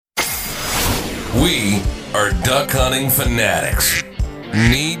We are duck hunting fanatics,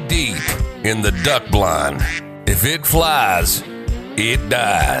 knee deep in the duck blind. If it flies, it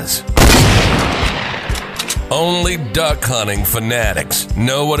dies. Only duck hunting fanatics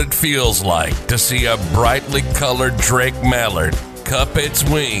know what it feels like to see a brightly colored Drake mallard cup its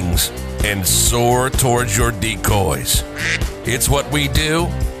wings and soar towards your decoys. It's what we do,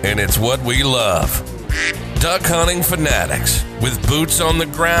 and it's what we love. Duck hunting fanatics with boots on the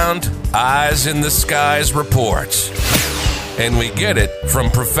ground, eyes in the skies reports. And we get it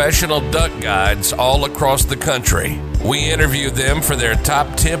from professional duck guides all across the country. We interview them for their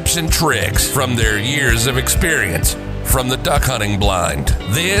top tips and tricks from their years of experience from the duck hunting blind.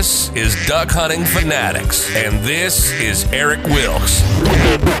 This is Duck Hunting Fanatics, and this is Eric Wilks.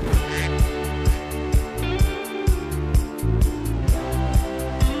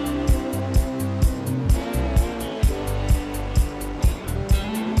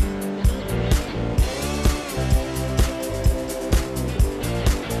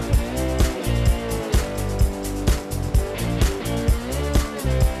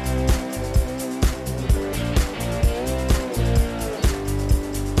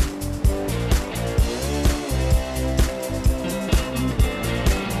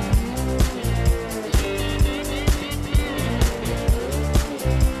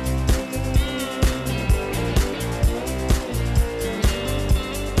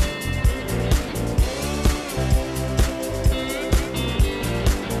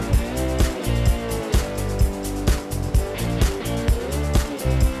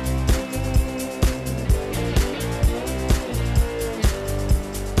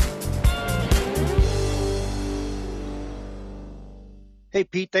 Hey,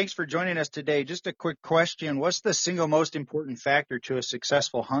 Pete, thanks for joining us today. Just a quick question. What's the single most important factor to a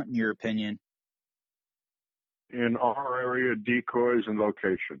successful hunt, in your opinion? In our area, decoys and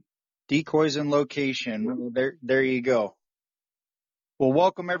location. Decoys and location. Well, there you go. Well,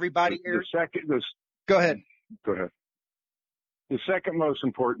 welcome everybody. Go ahead. Go ahead. The second most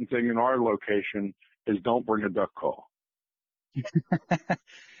important thing in our location is don't bring a duck call.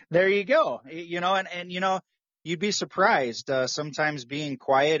 There you go. You'd be surprised. Sometimes being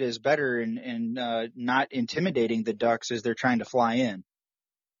quiet is better and not intimidating the ducks as they're trying to fly in.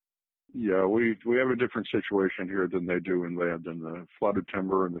 Yeah, we have a different situation here than they do inland in the flooded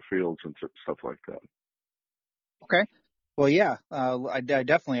timber and the fields and stuff like that. Okay. Well, yeah, I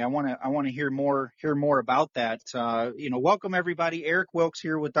definitely want to hear more about that. Welcome everybody. Eric Wilks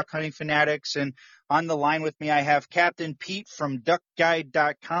here with Duck Hunting Fanatics, and on the line with me I have Captain Pete from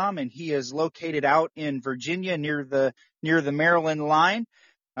DuckGuide.com, and he is located out in Virginia near the Maryland line.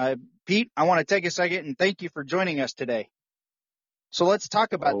 Pete, I want to take a second and thank you for joining us today. So let's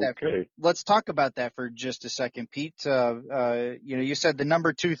talk about that. Let's talk about that for just a second, Pete. You said the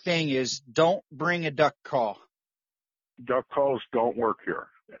number 2 thing is don't bring a duck call. Duck calls don't work here.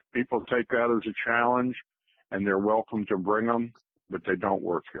 People take that as a challenge, and they're welcome to bring them, but they don't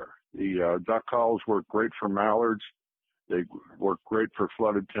work here. The duck calls work great for mallards. They work great for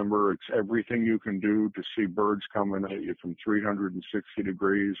flooded timber. It's everything you can do to see birds coming at you from 360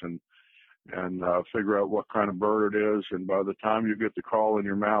 degrees and figure out what kind of bird it is. And by the time you get the call in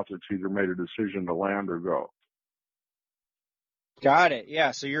your mouth, it's either made a decision to land or go. Got it. Yeah.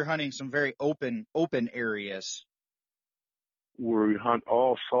 So you're hunting some very open areas. We hunt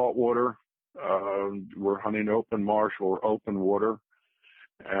all saltwater. We're hunting open marsh or open water.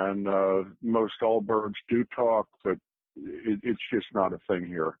 And most all birds do talk, but it's just not a thing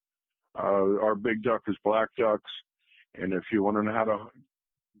here. Our big duck is black ducks. And if you want to know how to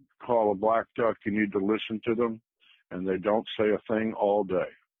call a black duck, you need to listen to them. And they don't say a thing all day.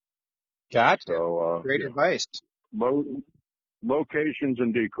 Gotcha. So, great advice. Locations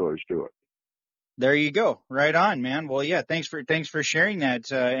and decoys do it. There you go. Right on, man. Well, yeah, thanks for sharing that.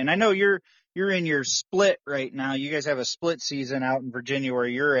 And I know you're in your split right now. You guys have a split season out in Virginia where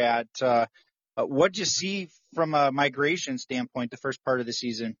you're at. What'd you see from a migration standpoint the first part of the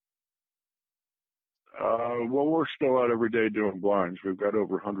season? Well, we're still out every day doing blinds. We've got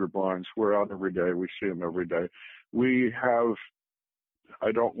over 100 blinds. We're out every day. We see them every day. We have,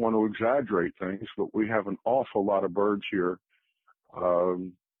 I don't want to exaggerate things, but we have an awful lot of birds here.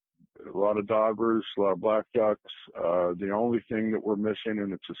 A lot of doggers, a lot of black ducks. The only thing that we're missing,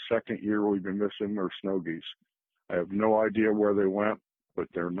 and it's the second year we've been missing, are snow geese. I have no idea where they went, but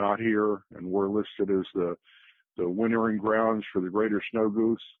they're not here, and we're listed as the wintering grounds for the greater snow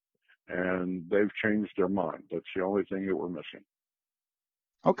goose, and they've changed their mind. That's the only thing that we're missing.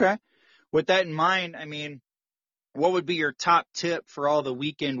 Okay. With that in mind, I mean, what would be your top tip for all the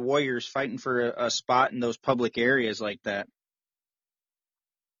weekend warriors fighting for a spot in those public areas like that?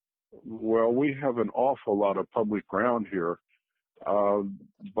 Well, we have an awful lot of public ground here,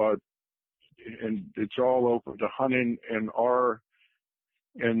 but and it's all open to hunting.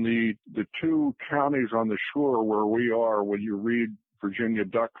 And the two counties on the shore where we are, when you read Virginia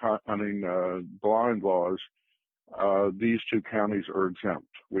duck hunting blind laws, these two counties are exempt.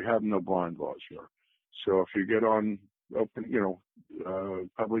 We have no blind laws here. So if you get on open,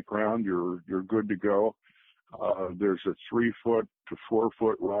 public ground, you're good to go. There's a 3 foot to 4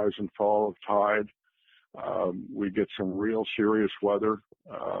 foot rise and fall of tide. We get some real serious weather.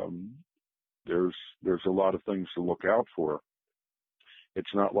 There's a lot of things to look out for.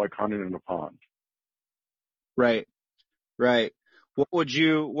 It's not like hunting in a pond. Right. Right. What would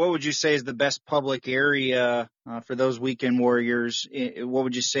you say is the best public area for those weekend warriors? What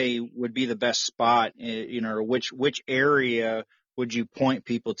would you say would be the best spot? Or which area would you point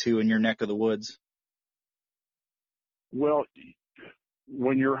people to in your neck of the woods? Well,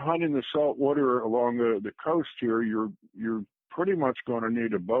 when you're hunting the saltwater along the coast here, you're pretty much going to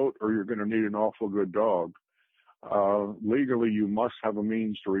need a boat, or you're going to need an awful good dog. Legally, you must have a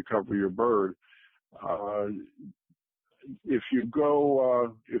means to recover your bird. If you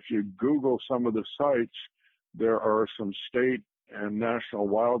Google some of the sites, there are some state and national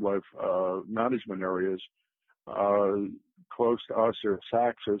wildlife management areas close to us. There's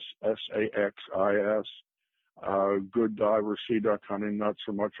Saxis, Saxis, good diver sea duck hunting, not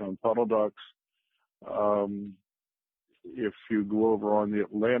so much on puddle ducks. If you go over on the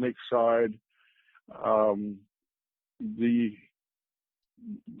Atlantic side, the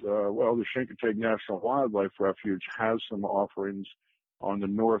Chincoteague National Wildlife Refuge has some offerings on the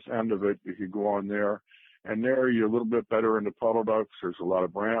north end of it. You could go on there, and there you're a little bit better into puddle ducks. There's a lot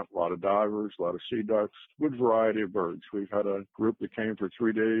of brant, a lot of divers, a lot of sea ducks, good variety of birds. We've had a group that came for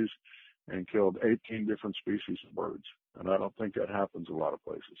 3 days and killed 18 different species of birds, and I don't think that happens a lot of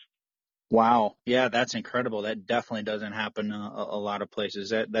places. Wow. Yeah, that's incredible. That definitely doesn't happen a lot of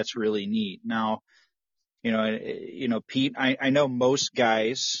places. That's really neat. Now, Pete, I know most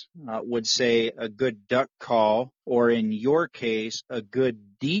guys would say a good duck call, or in your case, a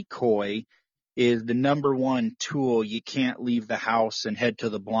good decoy, is the number one tool you can't leave the house and head to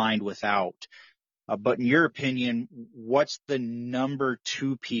the blind without. But in your opinion, what's the number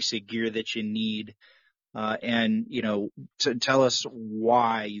 2 piece of gear that you need? To tell us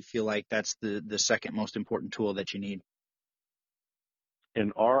why you feel like that's the second most important tool that you need.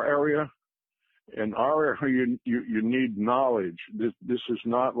 In our area, you need knowledge. This is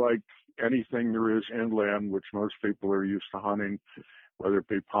not like anything there is inland, which most people are used to hunting, whether it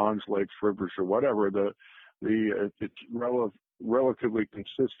be ponds, lakes, rivers, or whatever. It's relatively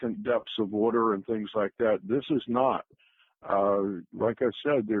consistent depths of water and things like that. This is not. Like I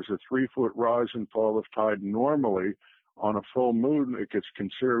said, there's a 3 foot rise and fall of tide normally. On a full moon, it gets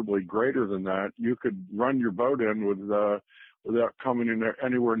considerably greater than that. You could run your boat in without coming in there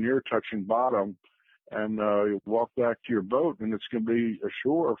anywhere near touching bottom, and you walk back to your boat, and it's going to be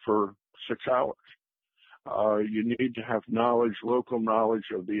ashore for 6 hours. You need to have local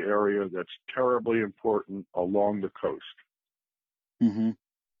knowledge of the area. That's terribly important along the coast. Mm-hmm.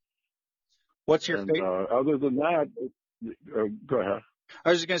 What's your other than that, go ahead.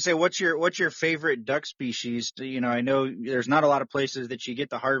 I was just going to say, what's your favorite duck species? I know there's not a lot of places that you get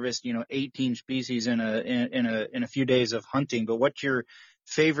to harvest, 18 species in a few days of hunting, but what's your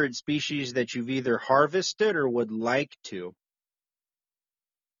favorite species that you've either harvested or would like to?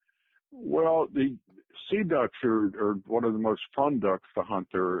 Well, the sea ducks are one of the most fun ducks to hunt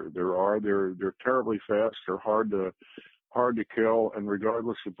there are. They're terribly fast. They're hard to kill, and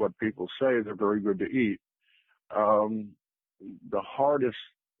regardless of what people say, they're very good to eat. The hardest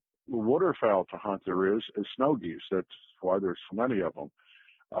waterfowl to hunt there is snow geese. That's why there's so many of them.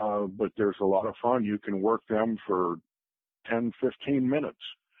 But there's a lot of fun. You can work them for 10, 15 minutes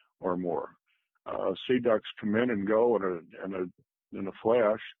or more. Sea ducks come in and go in a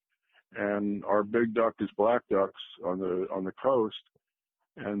flash, and our big duck is black ducks on the coast,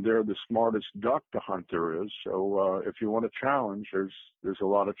 and they're the smartest duck to hunt there is. So if you want a challenge, there's a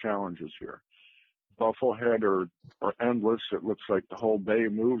lot of challenges here. Bufflehead are endless. It looks like the whole bay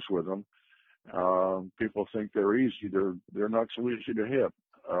moves with them. People think they're easy. They're not so easy to hit.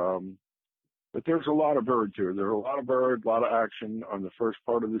 But there's a lot of birds here. There's a lot of birds, a lot of action on the first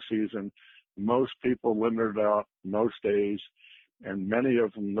part of the season. Most people limit it out most days, and many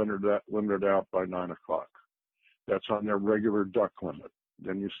of them limit out by 9 o'clock. That's on their regular duck limit.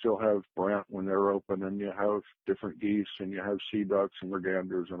 Then you still have brant when they're open, and you have different geese, and you have sea ducks and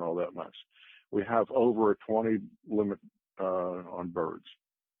merganders and all that mess. We have over a 20 limit on birds.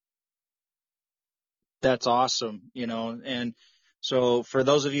 That's awesome, and So for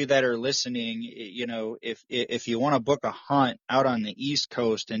those of you that are listening, you know, if you want to book a hunt out on the East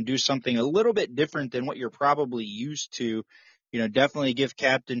Coast and do something a little bit different than what you're probably used to, you know, definitely give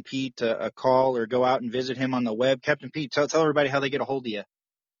Captain Pete a call or go out and visit him on the web. Captain Pete, tell everybody how they get a hold of you.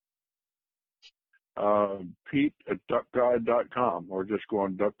 Pete at duckguide.com, or just go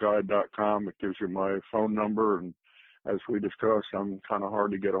on duckguide.com. It gives you my phone number, and as we discussed, I'm kind of hard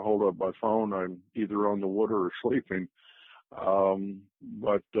to get a hold of by phone. I'm either on the water or sleeping.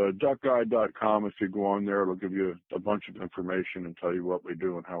 But duckguide.com, if you go on there, it'll give you a bunch of information and tell you what we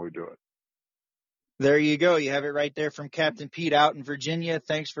do and how we do it. There you go. You have it right there from Captain Pete out in Virginia.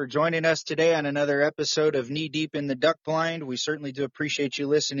 Thanks for joining us today on another episode of Knee Deep in the Duck Blind. We certainly do appreciate you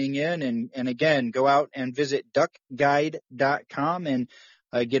listening in. And again, go out and visit duckguide.com and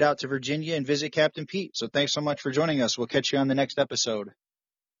get out to Virginia and visit Captain Pete. So thanks so much for joining us. We'll catch you on the next episode.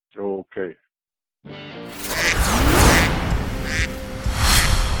 Okay.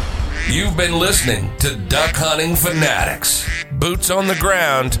 You've been listening to Duck Hunting Fanatics. Boots on the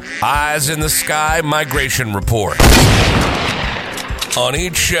ground, eyes in the sky migration report. On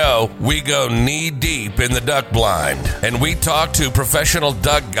each show, we go knee deep in the duck blind, and we talk to professional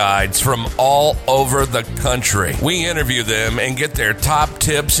duck guides from all over the country. We interview them and get their top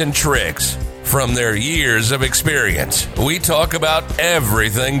tips and tricks from their years of experience. We talk about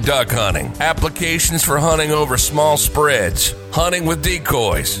everything duck hunting, applications for hunting over small spreads, hunting with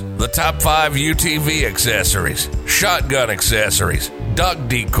decoys, the top 5 UTV accessories, shotgun accessories, duck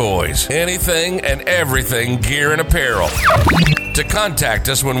decoys, anything and everything gear and apparel. To contact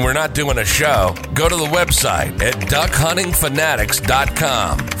us when we're not doing a show, go to the website at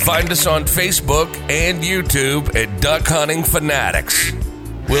duckhuntingfanatics.com. Find us on Facebook and YouTube at Duck Hunting Fanatics.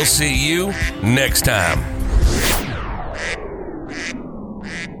 We'll see you next time.